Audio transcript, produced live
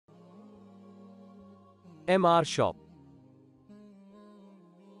MR Shop.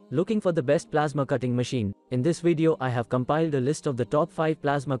 Looking for the best plasma cutting machine? In this video I have compiled a list of the top 5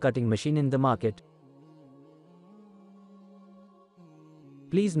 plasma cutting machine in the market.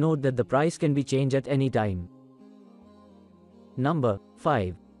 Please note that the price can be changed at any time. Number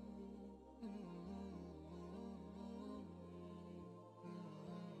 5.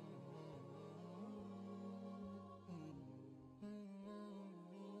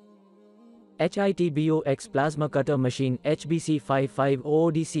 HITBOX Plasma Cutter Machine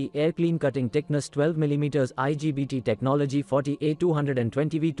HBC550DC Air Clean Cutting Thickness 12 mm IGBT Technology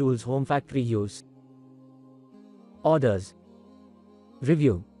 40A220V Tools Home Factory Use. Orders.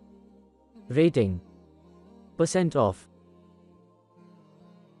 Review. Rating. Percent off.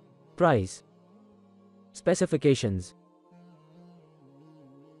 Price. Specifications.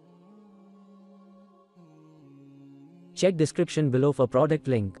 Check description below for product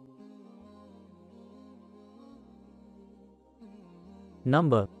link.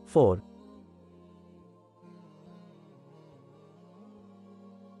 Number 4.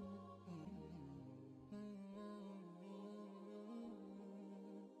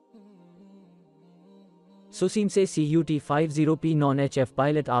 Susimse CUT50P Non-HF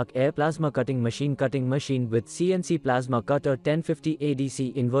Pilot Arc Air Plasma Cutting Machine with CNC Plasma Cutter 1050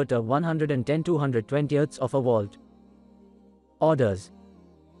 ADC Inverter 110-220 of a volt. Orders.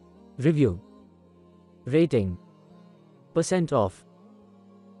 Review. Rating. Percent off.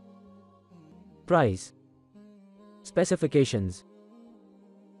 Price. Specifications.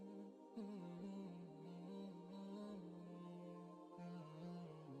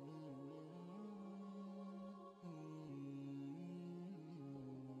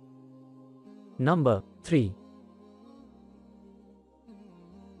 Number 3.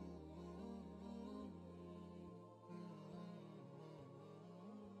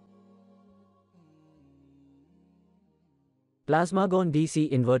 Plasmargon DC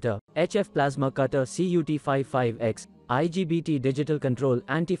Inverter, HF Plasma Cutter CUT55X, IGBT Digital Control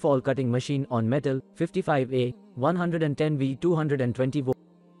Anti-fall Cutting Machine on Metal, 55A, 110V 220V.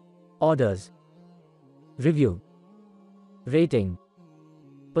 Orders. Review. Rating.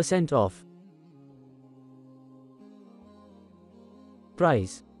 Percent off.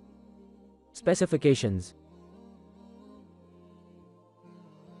 Price. Specifications.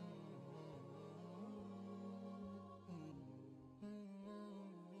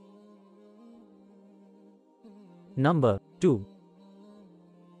 Number 2.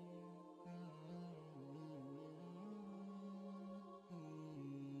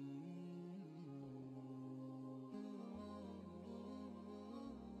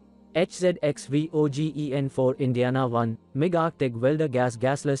 HZXVOGEN4 Indiana 1, MIG Arctic Welder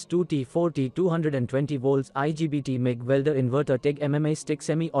Gasless 2T4T 220 volts IGBT MIG Welder Inverter TIG MMA Stick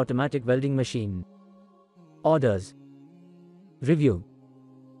Semi-Automatic Welding Machine. Orders. Review.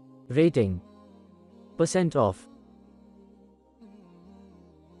 Rating. Percent off.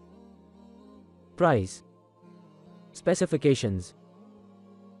 Price. Specifications.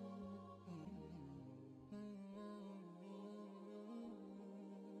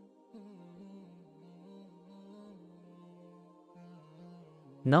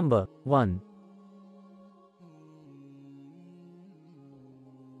 Number 1.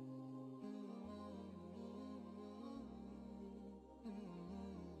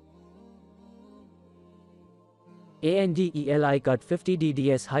 ANDELI Cut 50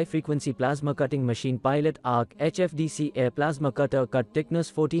 DDS High Frequency Plasma Cutting Machine Pilot Arc HFDC Air Plasma Cutter Cut Thickness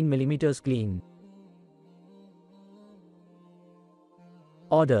 14 mm Clean.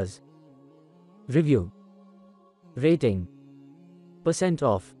 Orders. Review. Rating. Percent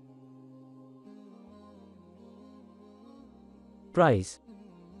off. Price.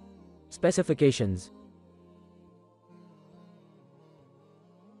 Specifications.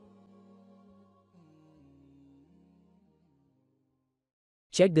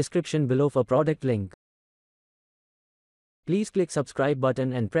 Check description below for product link. Please click subscribe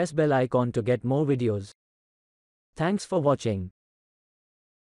button and press bell icon to get more videos. Thanks for watching.